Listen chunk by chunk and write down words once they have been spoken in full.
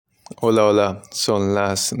Hola, hola, son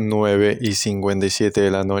las 9:57 de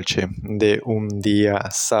la noche de un día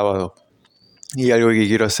sábado. Y algo que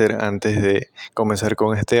quiero hacer antes de comenzar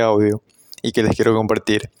con este audio y que les quiero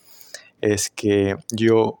compartir es que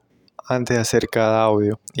yo, antes de hacer cada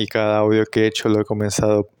audio y cada audio que he hecho, lo he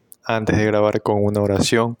comenzado antes de grabar con una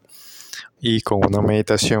oración y con una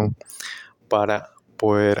meditación para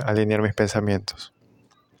poder alinear mis pensamientos.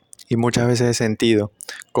 Y muchas veces he sentido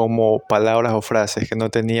como palabras o frases que no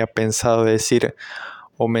tenía pensado decir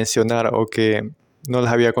o mencionar o que no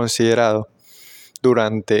las había considerado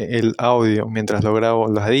durante el audio, mientras lo grabo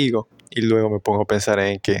las digo y luego me pongo a pensar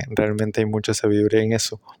en que realmente hay mucha sabiduría en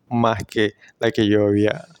eso, más que la que yo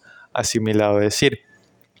había asimilado decir.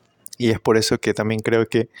 Y es por eso que también creo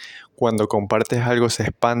que cuando compartes algo se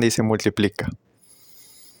expande y se multiplica,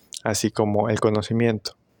 así como el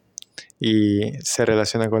conocimiento. Y se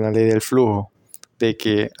relaciona con la ley del flujo, de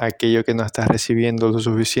que aquello que no estás recibiendo lo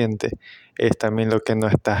suficiente es también lo que no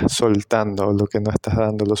estás soltando o lo que no estás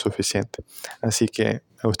dando lo suficiente. Así que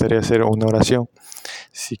me gustaría hacer una oración.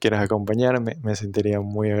 Si quieres acompañarme, me sentiría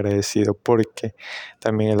muy agradecido porque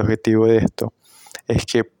también el objetivo de esto es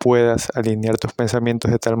que puedas alinear tus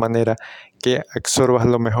pensamientos de tal manera que absorbas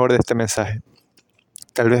lo mejor de este mensaje.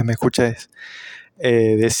 Tal vez me escuches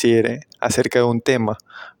decir acerca de un tema,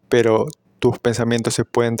 pero tus pensamientos se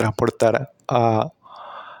pueden transportar a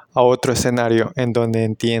otro escenario en donde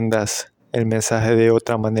entiendas el mensaje de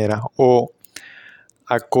otra manera o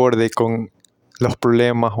acorde con los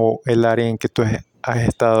problemas o el área en que tú has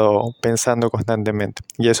estado pensando constantemente.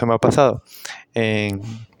 Y eso me ha pasado en,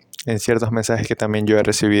 en ciertos mensajes que también yo he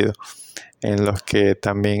recibido, en los que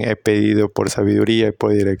también he pedido por sabiduría y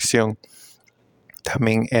por dirección.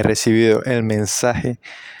 También he recibido el mensaje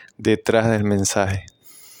detrás del mensaje.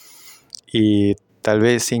 Y tal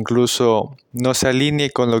vez incluso no se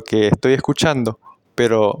alinee con lo que estoy escuchando,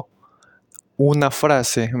 pero una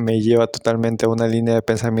frase me lleva totalmente a una línea de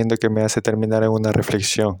pensamiento que me hace terminar en una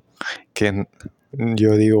reflexión, que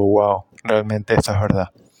yo digo, wow, realmente esto es verdad.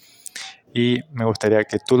 Y me gustaría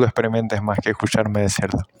que tú lo experimentes más que escucharme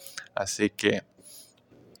decirlo. Así que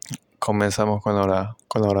comenzamos con la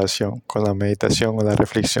oración, con la meditación o la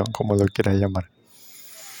reflexión, como lo quieras llamar.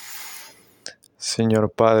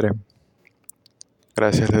 Señor Padre,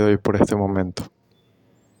 gracias le doy por este momento,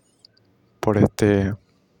 por este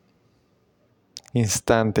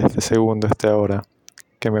instante, este segundo, esta hora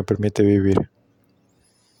que me permite vivir,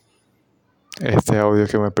 este audio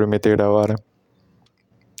que me permite grabar,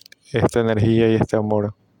 esta energía y este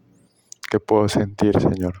amor que puedo sentir,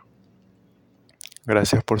 Señor.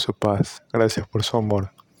 Gracias por su paz, gracias por su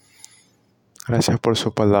amor, gracias por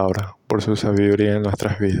su palabra, por su sabiduría en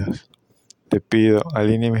nuestras vidas. Te pido,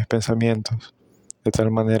 alinee mis pensamientos de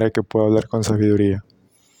tal manera que pueda hablar con sabiduría.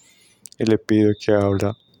 Y le pido que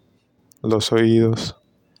abra los oídos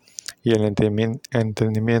y el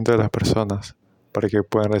entendimiento de las personas para que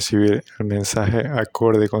puedan recibir el mensaje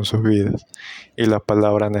acorde con sus vidas y la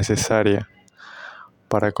palabra necesaria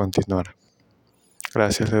para continuar.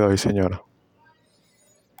 Gracias le doy, Señor.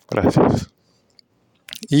 Gracias.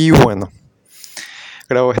 Y bueno,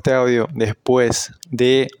 grabo este audio después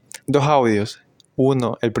de dos audios.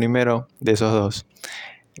 Uno, el primero de esos dos,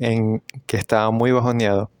 en que estaba muy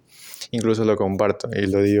bajoneado. Incluso lo comparto y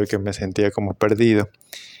lo digo que me sentía como perdido.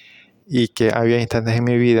 Y que había instantes en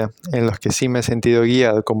mi vida en los que sí me he sentido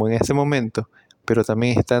guiado, como en este momento, pero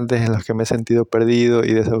también instantes en los que me he sentido perdido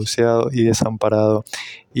y desahuciado y desamparado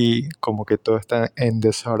y como que todo está en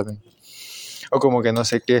desorden o como que no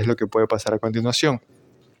sé qué es lo que puede pasar a continuación.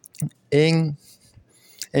 En,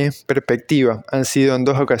 en perspectiva, han sido en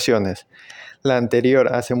dos ocasiones. La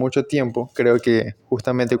anterior, hace mucho tiempo, creo que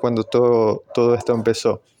justamente cuando todo esto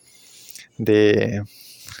empezó, de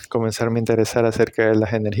comenzarme a interesar acerca de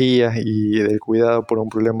las energías y del cuidado por un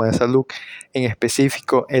problema de salud, en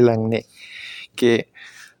específico el acné, que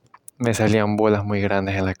me salían bolas muy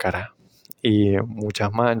grandes en la cara y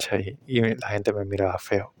muchas manchas y la gente me miraba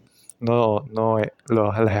feo. No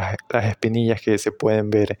las espinillas que se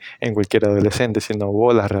pueden ver en cualquier adolescente, sino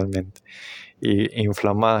bolas realmente, y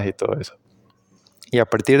inflamadas y todo eso. Y a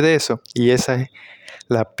partir de eso, y esa es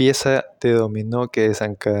la pieza de dominó que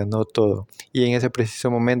desencadenó todo. Y en ese preciso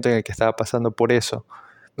momento en el que estaba pasando por eso,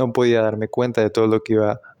 no podía darme cuenta de todo lo que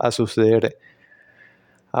iba a suceder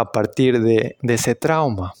a partir de ese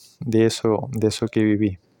trauma, de eso que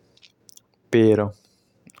viví. Pero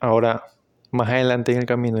ahora, más adelante en el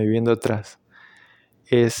camino y viendo atrás,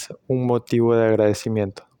 es un motivo de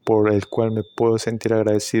agradecimiento por el cual me puedo sentir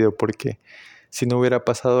agradecido porque si no hubiera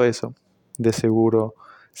pasado eso, de seguro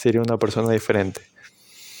sería una persona diferente.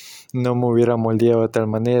 no me hubiera moldeado de tal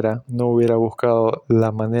manera, no hubiera buscado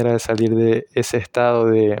la manera de salir de ese estado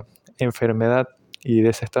de enfermedad y de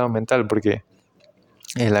ese estado mental, porque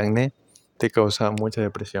el acné te causa mucha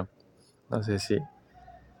depresión. No sé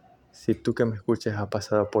si tú que me escuches has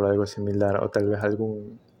pasado por algo similar o tal vez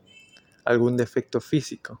algún defecto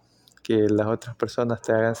físico que las otras personas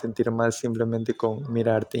te hagan sentir mal simplemente con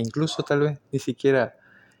mirarte. Incluso tal vez ni siquiera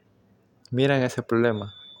miran ese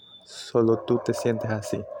problema, solo tú te sientes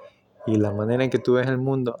así. Y la manera en que tú ves el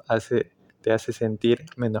mundo te hace sentir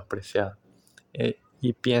menospreciado.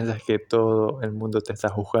 Y piensas que todo el mundo te está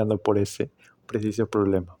juzgando por ese preciso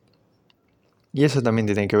problema. Y eso también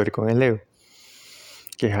tiene que ver con el ego,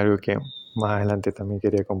 que es algo que más adelante también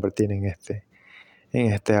quería compartir en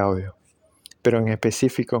este audio. Pero en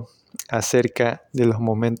específico acerca de los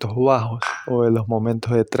momentos bajos o de los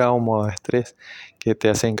momentos de trauma o de estrés que te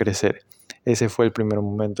hacen crecer. Ese fue el primer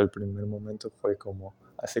momento. El primer momento fue como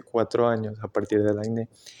hace 4 años a partir del acné.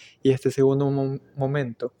 Y este segundo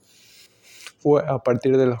momento fue a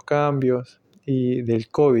partir de los cambios y del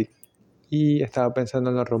COVID. Y estaba pensando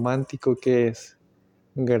en lo romántico que es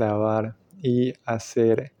grabar y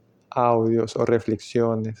hacer audios o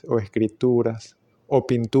reflexiones o escrituras o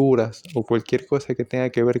pinturas o cualquier cosa que tenga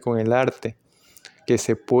que ver con el arte que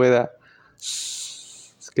se pueda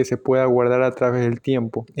guardar a través del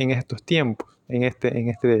tiempo, en estos tiempos, en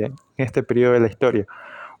este periodo de la historia,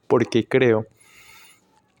 porque creo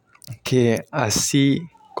que así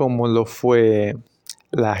como lo fue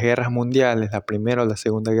las guerras mundiales, la Primera o la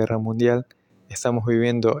Segunda Guerra Mundial, estamos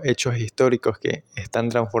viviendo hechos históricos que están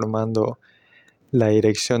transformando la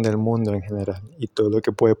dirección del mundo en general y todo lo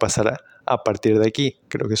que puede pasar a partir de aquí.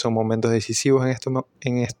 Creo que son momentos decisivos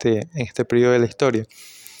en este periodo de la historia.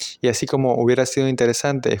 Y así como hubiera sido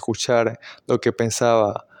interesante escuchar lo que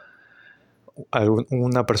pensaba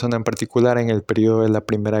una persona en particular en el periodo de la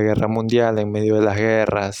Primera Guerra Mundial, en medio de las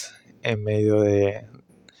guerras, en medio de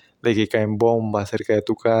que caen bombas cerca de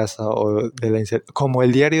tu casa, o como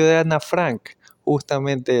el diario de Ana Frank,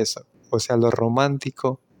 justamente eso. O sea, lo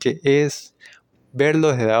romántico que es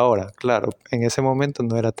verlo desde ahora. Claro, en ese momento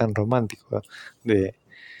no era tan romántico de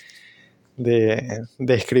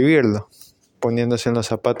escribirlo, poniéndose en los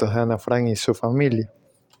zapatos de Ana Frank y su familia.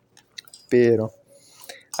 Pero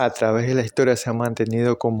a través de la historia se ha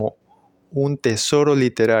mantenido como un tesoro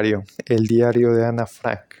literario, el diario de Ana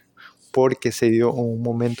Frank, porque se dio un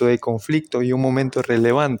momento de conflicto y un momento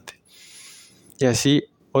relevante. Y así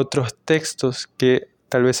otros textos que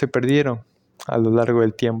tal vez se perdieron a lo largo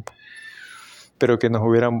del tiempo, pero que nos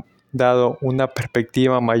hubieran dado una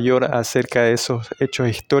perspectiva mayor acerca de esos hechos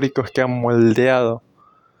históricos que han moldeado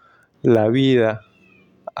la vida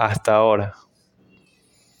hasta ahora.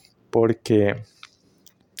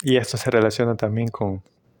 Y esto se relaciona también con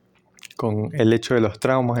el hecho de los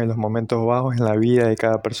traumas y los momentos bajos en la vida de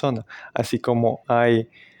cada persona. Así como hay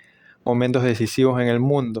momentos decisivos en el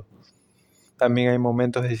mundo, también hay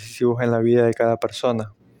momentos decisivos en la vida de cada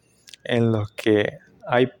persona, en los que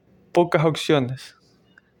hay pocas opciones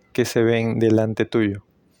que se ven delante tuyo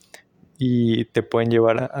y te pueden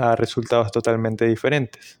llevar a resultados totalmente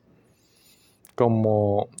diferentes,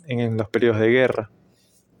 como en los periodos de guerra.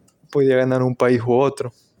 Podía ganar un país u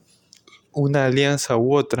otro, una alianza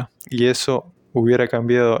u otra, y eso hubiera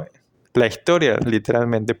cambiado la historia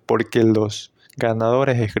literalmente, porque los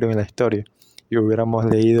ganadores escriben la historia y hubiéramos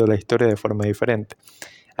leído la historia de forma diferente.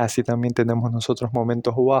 Así también tenemos nosotros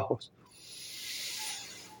momentos bajos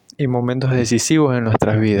y momentos decisivos en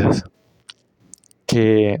nuestras vidas,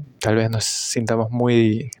 que tal vez nos sintamos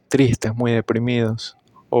muy tristes, muy deprimidos,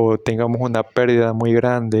 o tengamos una pérdida muy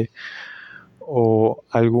grande, o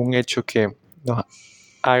algún hecho que nos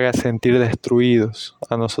haga sentir destruidos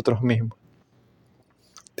a nosotros mismos.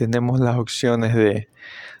 Tenemos las opciones de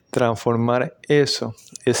transformar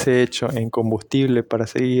ese hecho en combustible para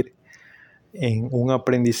seguir, en un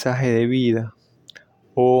aprendizaje de vida,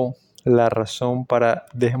 o la razón para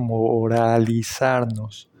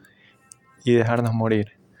desmoralizarnos y dejarnos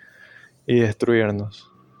morir y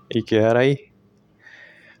destruirnos y quedar ahí.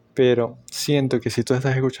 Pero siento que si tú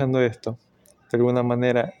estás escuchando esto, de alguna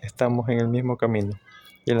manera estamos en el mismo camino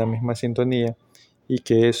y en la misma sintonía, y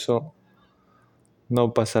que eso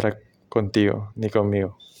no pasará contigo ni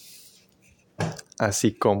conmigo.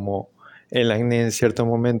 Así como el acné en cierto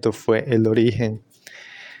momento fue el origen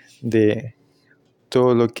de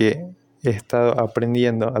todo lo que he estado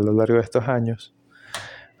aprendiendo a lo largo de estos años,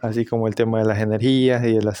 así como el tema de las energías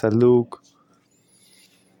y de la salud,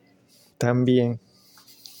 también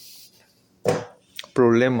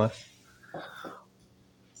problemas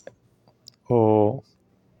o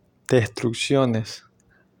destrucciones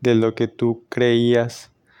de lo que tú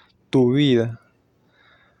creías tu vida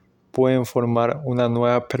pueden formar una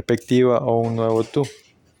nueva perspectiva o un nuevo tú,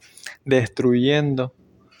 destruyendo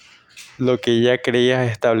lo que ya creías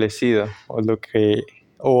establecido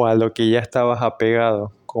o a lo que ya estabas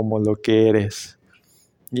apegado como lo que eres.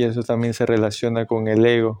 Y eso también se relaciona con el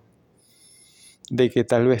ego, de que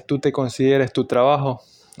tal vez tú te consideres tu trabajo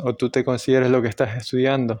o tú te consideres lo que estás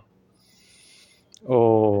estudiando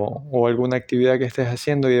o alguna actividad que estés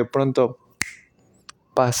haciendo y de pronto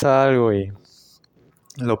pasa algo y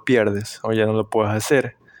lo pierdes o ya no lo puedes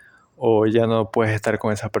hacer o ya no puedes estar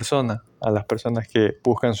con esa persona, a las personas que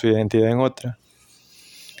buscan su identidad en otra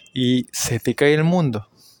y se te cae el mundo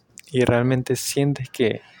y realmente sientes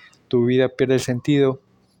que tu vida pierde el sentido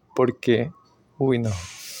porque, uy no,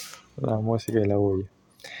 la música y la bulla.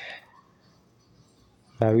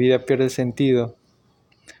 La vida pierde sentido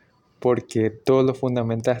porque todo lo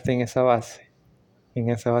fundamentaste en esa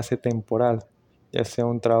base temporal, ya sea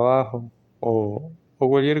un trabajo o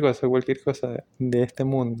cualquier cosa de este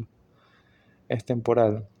mundo es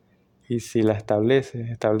temporal. Y si la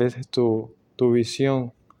estableces tu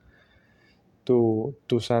visión,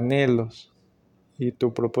 tus anhelos y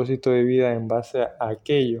tu propósito de vida en base a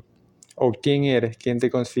aquello, o quién eres, quién te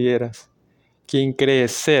consideras, quién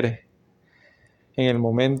crees ser, en el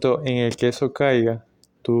momento en el que eso caiga,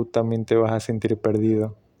 tú también te vas a sentir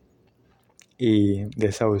perdido y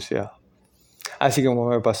desahuciado. Así como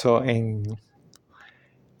me pasó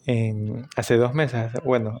hace 2 meses.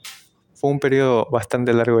 Bueno, fue un periodo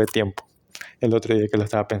bastante largo de tiempo, el otro día que lo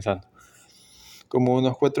estaba pensando. Como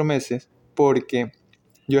unos 4 meses, porque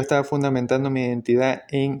yo estaba fundamentando mi identidad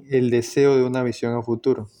en el deseo de una visión a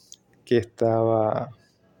futuro que estaba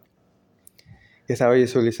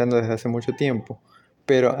visualizando desde hace mucho tiempo,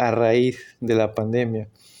 pero a raíz de la pandemia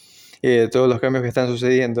y de todos los cambios que están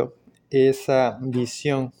sucediendo, esa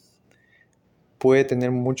visión puede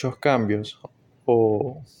tener muchos cambios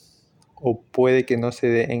o, o puede que no se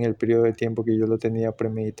dé en el periodo de tiempo que yo lo tenía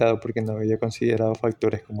premeditado porque no había considerado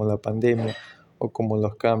factores como la pandemia o como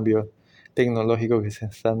los cambios tecnológicos que se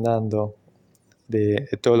están dando de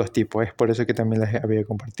todos los tipos. Es por eso que también les había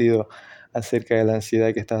compartido acerca de la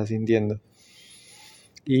ansiedad que estaba sintiendo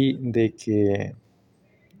y de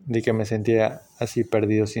que me sentía así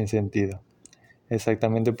perdido sin sentido.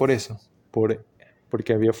 Exactamente por eso,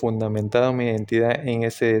 porque había fundamentado mi identidad en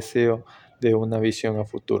ese deseo de una visión a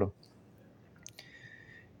futuro.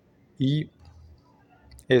 Y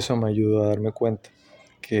eso me ayudó a darme cuenta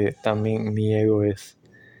que también mi ego es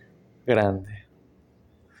grande,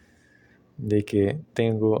 de que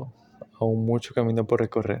tengo aún mucho camino por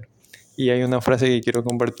recorrer. Y hay una frase que quiero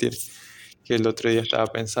compartir que el otro día estaba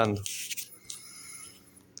pensando.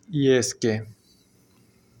 Y es que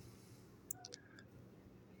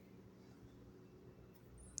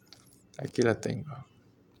aquí la tengo.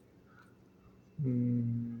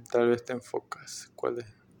 Tal vez te enfocas. ¿Cuál es?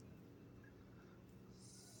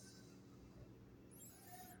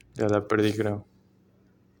 Ya la perdí, creo.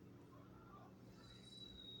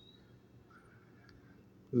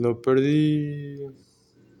 Lo perdí.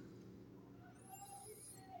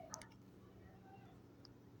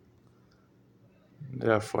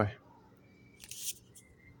 Ya fue.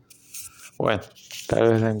 Bueno, tal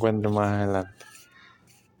vez la encuentre más adelante.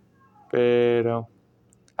 Pero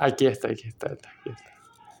aquí está.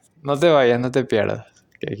 No te vayas, no te pierdas,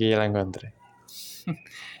 que aquí ya la encontré.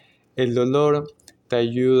 El dolor te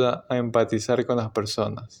ayuda a empatizar con las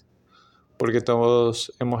personas, porque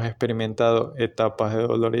todos hemos experimentado etapas de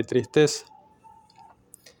dolor y tristeza.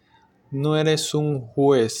 No eres un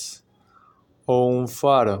juez o un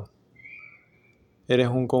faro, eres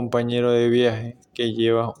un compañero de viaje que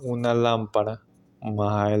lleva una lámpara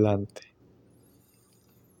más adelante.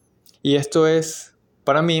 Y esto es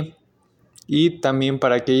para mí y también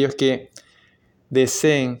para aquellos que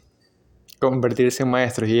deseen convertirse en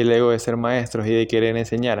maestros y el ego de ser maestros y de querer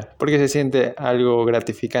enseñar, porque se siente algo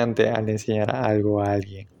gratificante al enseñar algo a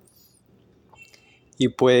alguien. Y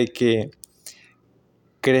puede que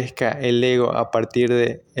crezca el ego a partir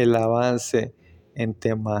de el avance en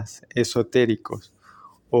temas esotéricos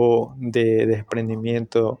o de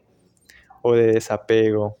desprendimiento o de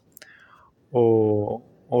desapego o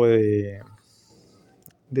de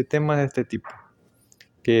temas de este tipo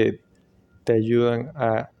que te ayudan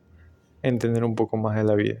a entender un poco más de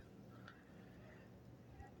la vida.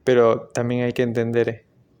 Pero también hay que entender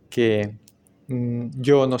que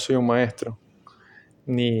yo no soy un maestro,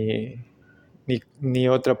 ni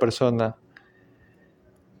otra persona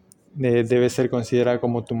debe ser considerada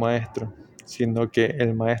como tu maestro, sino que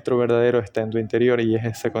el maestro verdadero está en tu interior y es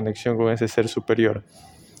esa conexión con ese ser superior.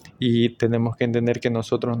 Y tenemos que entender que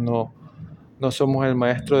nosotros no no somos el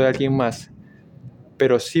maestro de alguien más,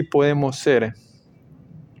 pero sí podemos ser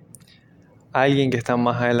alguien que está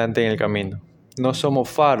más adelante en el camino. No somos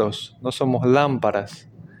faros, no somos lámparas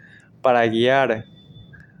para guiar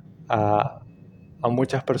a, a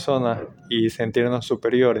muchas personas y sentirnos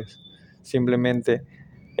superiores. Simplemente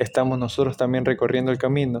estamos nosotros también recorriendo el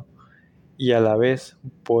camino y a la vez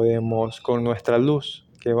podemos con nuestra luz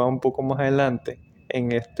que va un poco más adelante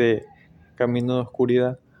en este camino de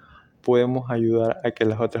oscuridad, podemos ayudar a que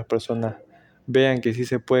las otras personas vean que sí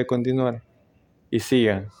se puede continuar y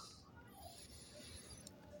sigan.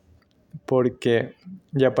 Porque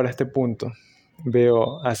ya para este punto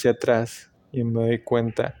veo hacia atrás y me doy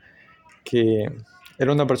cuenta que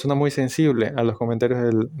era una persona muy sensible a los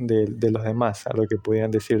comentarios de los demás, a lo que podían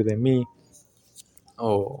decir de mí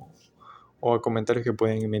o, o a comentarios que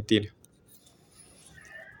pueden emitir.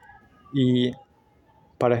 Y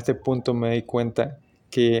para este punto me doy cuenta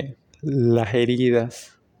que las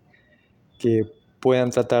heridas que puedan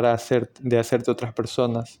tratar de hacerte otras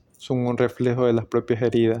personas son un reflejo de las propias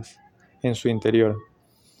heridas en su interior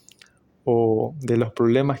o de los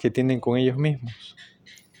problemas que tienen con ellos mismos.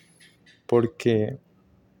 Porque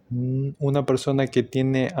una persona que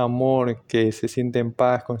tiene amor, que se siente en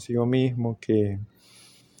paz consigo mismo, que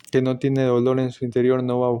no tiene dolor en su interior,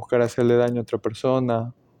 no va a buscar hacerle daño a otra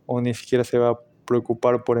persona o ni siquiera se va a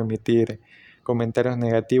preocupar por emitir comentarios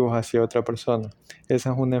negativos hacia otra persona.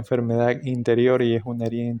 Esa es una enfermedad interior y es una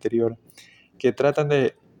herida interior que tratan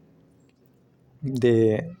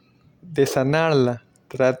de sanarla,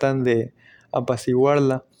 tratan de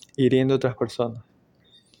apaciguarla hiriendo a otras personas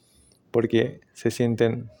porque se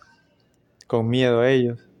sienten con miedo a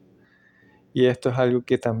ellos. Y esto es algo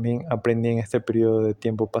que también aprendí en este periodo de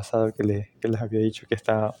tiempo pasado que les había dicho que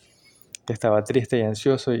estaba triste y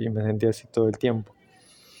ansioso y me sentía así todo el tiempo.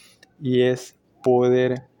 Y es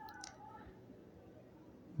poder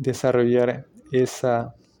desarrollar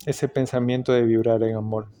ese pensamiento de vibrar en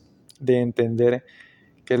amor, de entender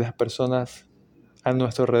que las personas a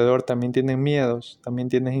nuestro alrededor también tienen miedos, también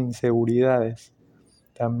tienen inseguridades,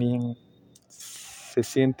 también se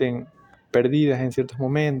sienten perdidas en ciertos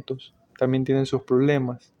momentos, también tienen sus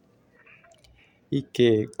problemas y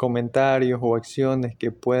que comentarios o acciones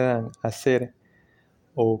que puedan hacer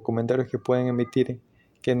o comentarios que pueden emitir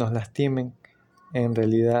que nos lastimen en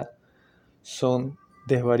realidad son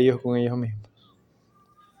desvaríos con ellos mismos,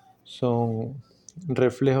 son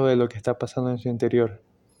reflejo de lo que está pasando en su interior,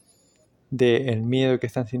 del miedo que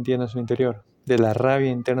están sintiendo en su interior, de la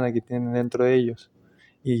rabia interna que tienen dentro de ellos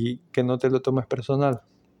y que no te lo tomes personal.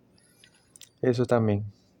 Eso también.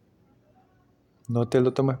 No te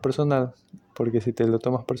lo tomes personal, porque si te lo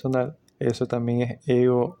tomas personal, eso también es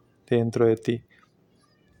ego dentro de ti.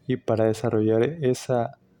 Y para desarrollar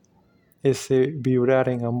ese vibrar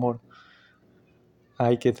en amor,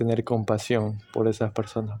 hay que tener compasión por esas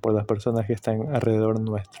personas, por las personas que están alrededor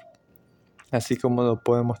nuestro. Así como no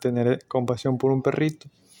podemos tener compasión por un perrito,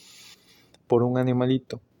 por un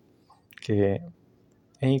animalito que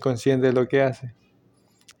es inconsciente de lo que hace,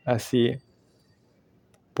 así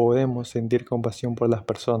podemos sentir compasión por las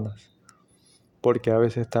personas, porque a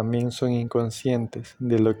veces también son inconscientes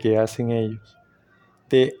de lo que hacen ellos,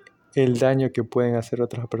 de el daño que pueden hacer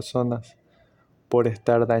otras personas por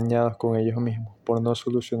estar dañados con ellos mismos, por no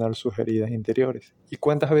solucionar sus heridas interiores. ¿Y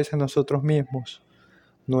cuántas veces nosotros mismos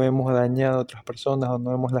no hemos dañado a otras personas o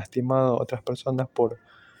no hemos lastimado a otras personas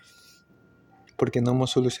porque no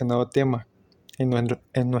hemos solucionado temas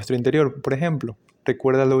en nuestro interior? Por ejemplo,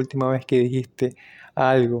 recuerda la última vez que dijiste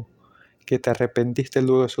algo que te arrepentiste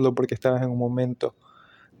luego solo porque estabas en un momento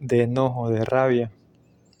de enojo, de rabia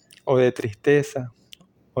o de tristeza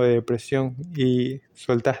o de depresión y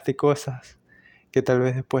soltaste cosas que tal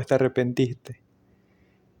vez después te arrepentiste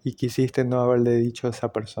y quisiste no haberle dicho a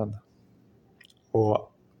esa persona,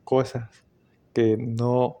 o cosas que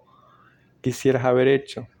no quisieras haber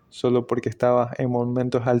hecho solo porque estabas en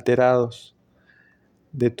momentos alterados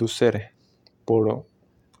de tu ser por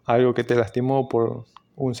algo que te lastimó, por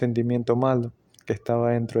un sentimiento malo que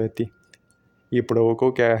estaba dentro de ti y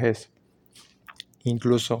provocó que hagas eso.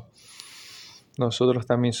 Incluso nosotros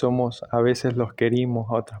también somos a veces los que herimos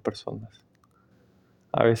a otras personas.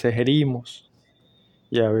 A veces herimos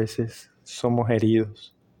y a veces somos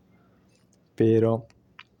heridos. Pero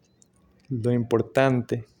lo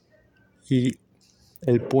importante y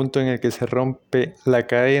el punto en el que se rompe la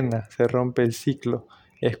cadena, se rompe el ciclo,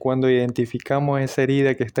 es cuando identificamos esa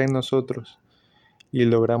herida que está en nosotros y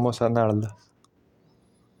logramos sanarla.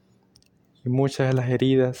 Y muchas de las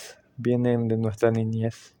heridas vienen de nuestra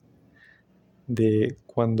niñez, de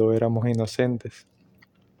cuando éramos inocentes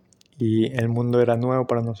y el mundo era nuevo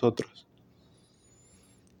para nosotros.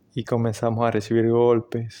 y comenzamos a recibir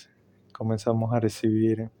golpes, comenzamos a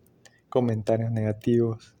recibir comentarios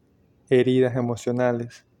negativos, heridas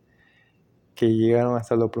emocionales que llegaron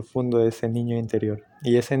hasta lo profundo de ese niño interior.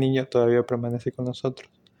 Y ese niño todavía permanece con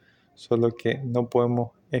nosotros, solo que no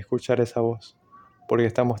podemos escuchar esa voz porque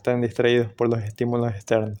estamos tan distraídos por los estímulos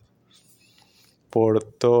externos, por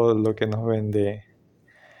todo lo que nos vende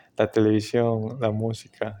la televisión, la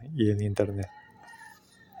música y el internet.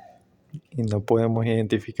 Y no podemos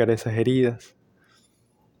identificar esas heridas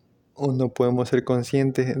o no podemos ser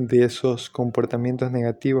conscientes de esos comportamientos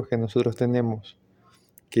negativos que nosotros tenemos,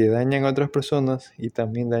 que dañan a otras personas y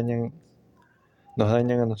también nos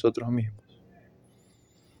dañan a nosotros mismos.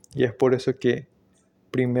 Y es por eso que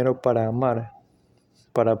primero, para amar,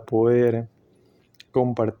 para poder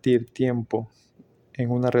compartir tiempo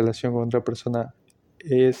en una relación con otra persona,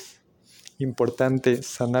 es importante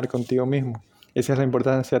sanar contigo mismo. Esa es la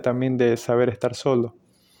importancia también de saber estar solo.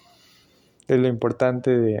 Es lo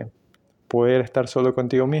importante de poder estar solo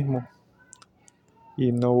contigo mismo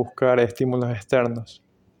y no buscar estímulos externos,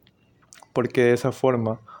 porque de esa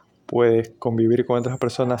forma puedes convivir con otras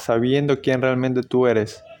personas sabiendo quién realmente tú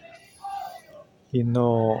eres y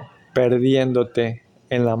no perdiéndote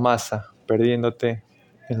en la masa, perdiéndote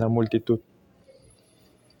en la multitud,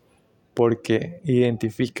 porque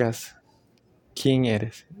identificas quién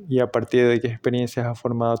eres y a partir de qué experiencias has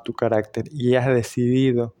formado tu carácter y has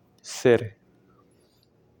decidido ser,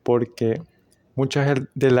 porque muchas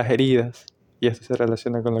de las heridas, y esto se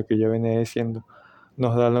relaciona con lo que yo venía diciendo,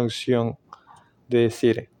 nos da la opción de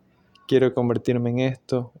decir, quiero convertirme en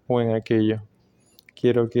esto o en aquello,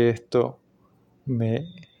 quiero que esto me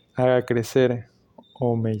haga crecer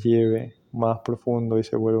o me lleve más profundo y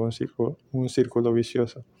se vuelve un círculo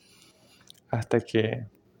vicioso hasta que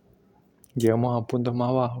llegamos a puntos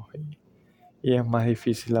más bajos y es más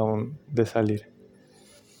difícil aún de salir.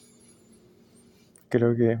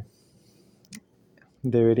 Creo que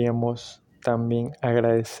deberíamos también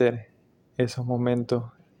agradecer esos momentos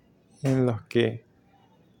en los que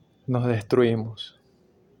nos destruimos,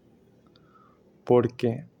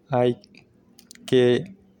 porque hay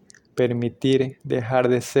que permitir dejar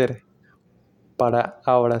de ser para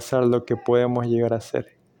abrazar lo que podemos llegar a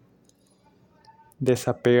ser,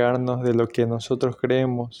 desapegarnos de lo que nosotros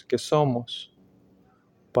creemos que somos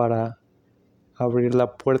para abrir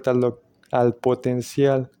la puerta al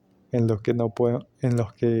potencial en los que nos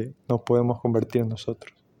podemos convertir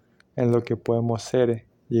nosotros, en lo que podemos ser,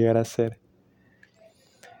 llegar a ser.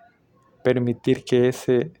 Permitir que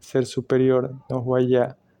ese ser superior nos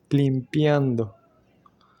vaya limpiando,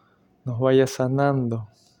 nos vaya sanando,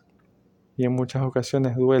 y en muchas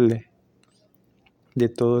ocasiones duele, de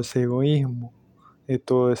todo ese egoísmo, de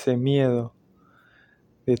todo ese miedo,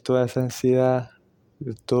 de toda esa ansiedad,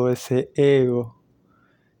 de todo ese ego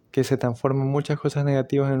que se transforma en muchas cosas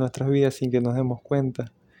negativas en nuestras vidas sin que nos demos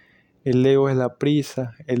cuenta. El ego es la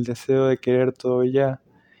prisa, el deseo de querer todo ya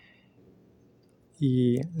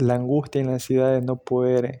y la angustia y la ansiedad de no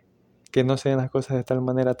poder, que no se den las cosas de tal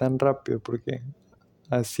manera tan rápido, porque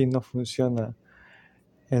así no funciona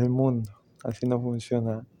el mundo, así no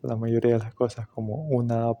funciona la mayoría de las cosas como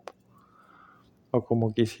una app o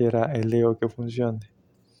como quisiera el ego que funcione.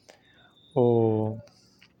 O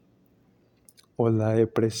la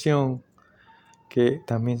depresión, que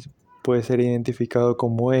también puede ser identificado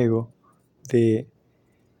como ego, de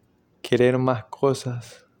querer más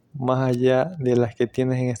cosas más allá de las que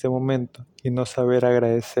tienes en este momento y no saber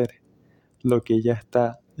agradecer lo que ya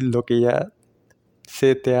está, lo que ya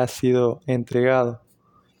se te ha sido entregado,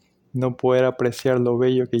 no poder apreciar lo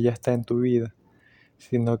bello que ya está en tu vida,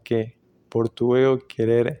 sino que por tu ego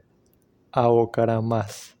querer abocar a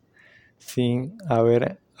más, sin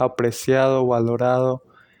haber apreciado, valorado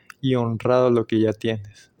y honrado lo que ya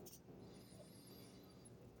tienes.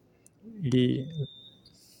 Y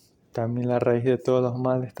también la raíz de todos los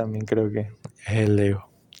males también creo que es el ego.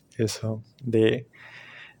 Eso de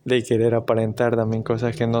querer aparentar también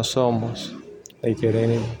cosas que no somos, de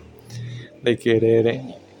querer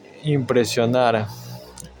impresionar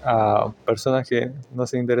a personas que no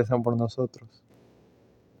se interesan por nosotros.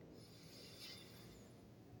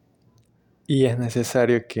 Y es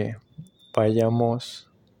necesario que vayamos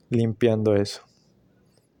limpiando eso,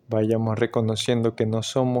 vayamos reconociendo que no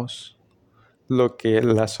somos lo que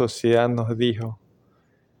la sociedad nos dijo,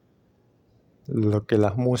 lo que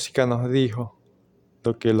la música nos dijo,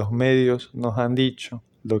 lo que los medios nos han dicho,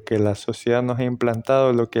 lo que la sociedad nos ha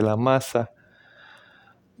implantado, lo que la masa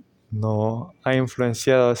nos ha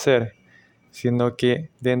influenciado a hacer, sino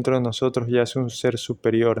que dentro de nosotros yace un ser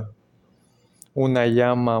superior, una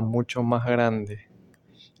llama mucho más grande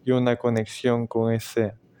y una conexión con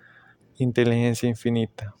ese inteligencia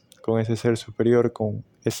infinita, con ese ser superior, con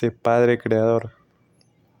ese Padre Creador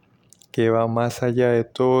que va más allá de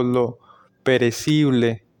todo lo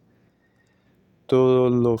perecible, todo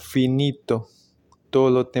lo finito, todo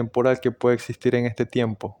lo temporal que puede existir en este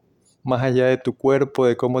tiempo, más allá de tu cuerpo,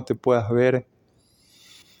 de cómo te puedas ver,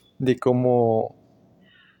 de cómo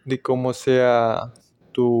sea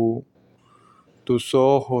tus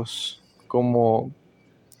ojos, cómo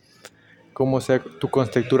sea tu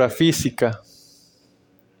contextura física,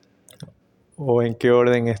 o en qué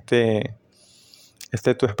orden esté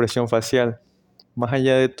tu expresión facial. Más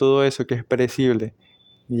allá de todo eso que es perecible,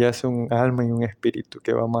 yace un alma y un espíritu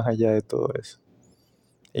que va más allá de todo eso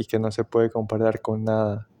y que no se puede comparar con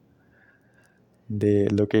nada de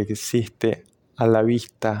lo que existe a la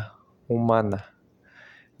vista humana.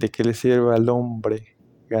 ¿De qué le sirve al hombre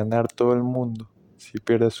ganar todo el mundo si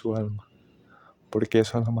pierde su alma? Porque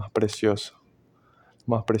eso es lo más precioso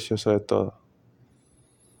de todo.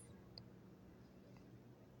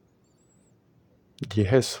 Y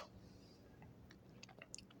es eso,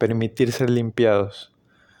 permitir ser limpiados,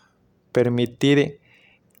 permitir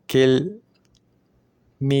que el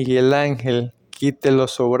Miguel Ángel quite lo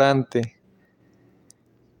sobrante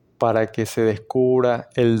para que se descubra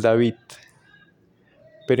el David,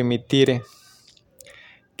 permitir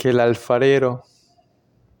que el alfarero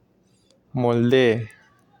moldee,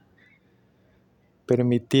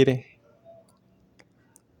 permitir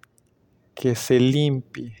que se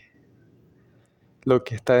limpie lo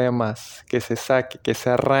que está de más, que se saque, que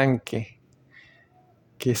se arranque,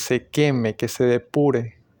 que se queme, que se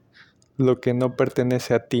depure lo que no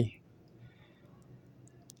pertenece a ti.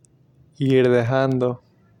 Ir dejando,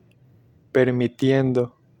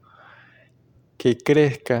 permitiendo que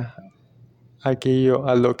crezca aquello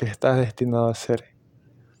a lo que estás destinado a ser,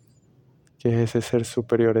 que es ese ser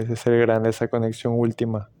superior, ese ser grande, esa conexión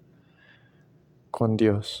última con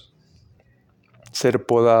Dios. Ser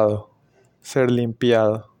podado, ser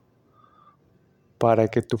limpiado, para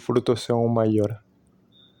que tu fruto sea aún mayor.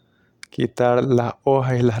 Quitar las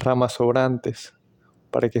hojas y las ramas sobrantes,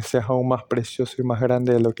 para que seas aún más precioso y más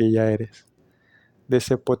grande de lo que ya eres, de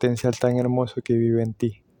ese potencial tan hermoso que vive en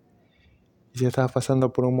ti. Y si estás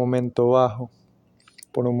pasando por un momento bajo,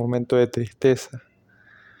 por un momento de tristeza,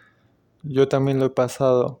 yo también lo he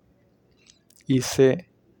pasado y sé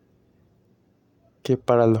que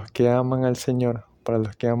para los que aman al Señor, para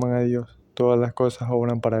los que aman a Dios, todas las cosas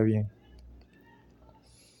obran para bien.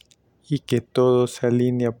 Y que todo se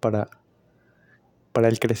alinea para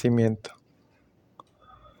el crecimiento,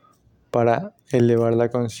 para elevar la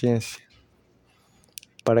conciencia,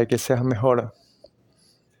 para que seas mejor,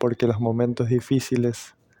 porque los momentos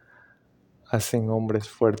difíciles hacen hombres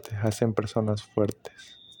fuertes, hacen personas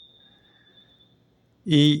fuertes.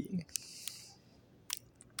 ¿Y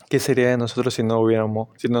qué sería de nosotros si no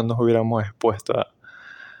nos hubiéramos expuesto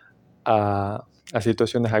a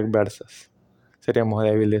situaciones adversas? Seríamos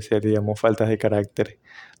débiles, seríamos faltas de carácter,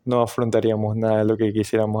 no afrontaríamos nada de lo que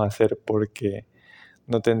quisiéramos hacer porque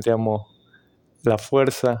no tendríamos la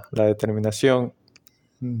fuerza, la determinación,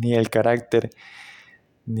 ni el carácter,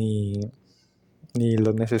 ni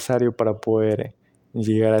lo necesario para poder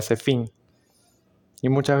llegar a ese fin. Y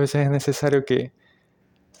muchas veces es necesario que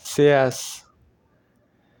seas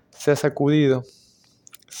sacudido,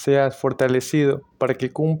 seas fortalecido para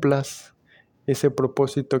que cumplas ese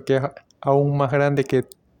propósito que es aún más grande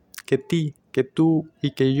que ti, que tú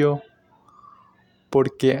y que yo,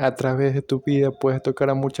 porque a través de tu vida puedes tocar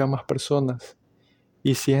a muchas más personas.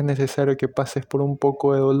 Y si es necesario que pases por un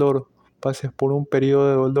poco de dolor, pases por un periodo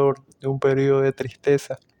de dolor, de un periodo de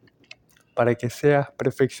tristeza, para que seas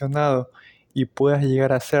perfeccionado y puedas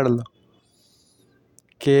llegar a serlo.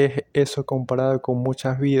 ¿Qué es eso comparado con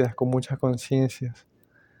muchas vidas, con muchas conciencias,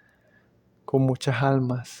 con muchas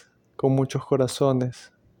almas, con muchos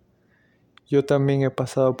corazones? Yo también he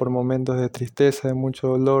pasado por momentos de tristeza, de mucho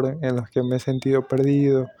dolor, en los que me he sentido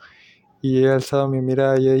perdido y he alzado mi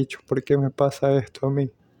mirada y he dicho, ¿por qué me pasa esto a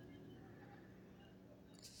mí?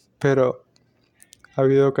 Pero ha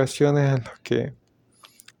habido ocasiones en las que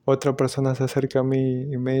otra persona se acerca a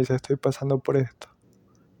mí y me dice, estoy pasando por esto,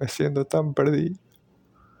 me siento tan perdido.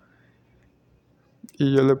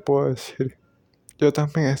 Y yo le puedo decir, yo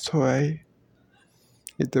también estoy ahí.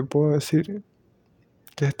 Y te puedo decir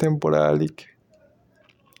que es temporal y que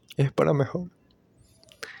es para mejor.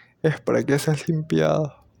 Es para que seas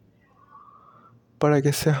limpiado, para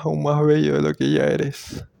que seas aún más bello de lo que ya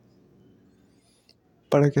eres,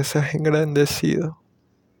 para que seas engrandecido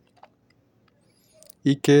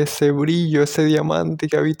y que ese brillo, ese diamante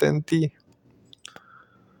que habita en ti,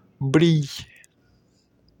 brille,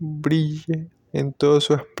 brille en todo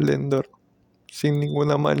su esplendor, sin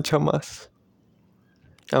ninguna mancha más.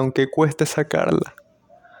 Aunque cueste sacarla,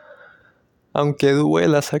 aunque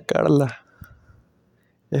duela sacarla,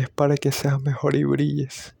 es para que seas mejor y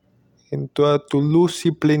brilles en toda tu luz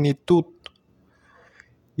y plenitud,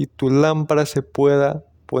 y tu lámpara se pueda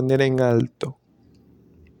poner en alto.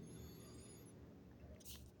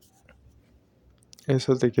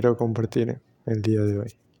 Eso te quiero compartir el día de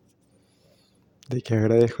hoy. De que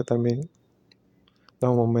agradezco también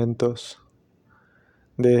los momentos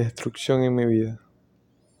de destrucción en mi vida,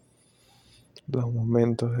 los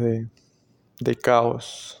momentos de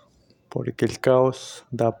caos, porque el caos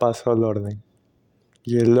da paso al orden,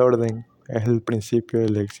 y el orden es el principio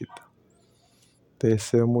del éxito. Te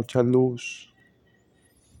deseo mucha luz,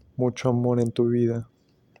 mucho amor en tu vida.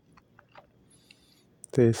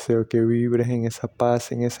 Te deseo que vibres en esa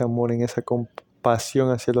paz, en ese amor, en esa compasión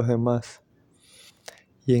hacia los demás.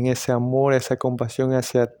 Y en ese amor, esa compasión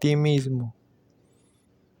hacia ti mismo.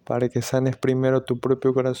 Para que sanes primero tu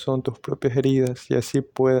propio corazón, tus propias heridas. Y así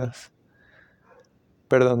puedas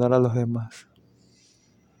perdonar a los demás.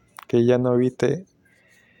 Que ya no habite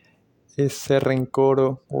ese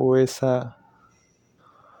rencor o esa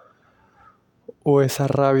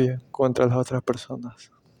rabia contra las otras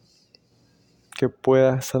personas. Que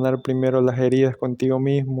puedas sanar primero las heridas contigo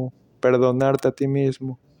mismo. Perdonarte a ti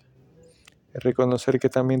mismo. Y reconocer que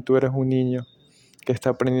también tú eres un niño que está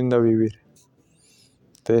aprendiendo a vivir.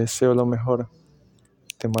 Te deseo lo mejor.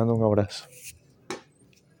 Te mando un abrazo.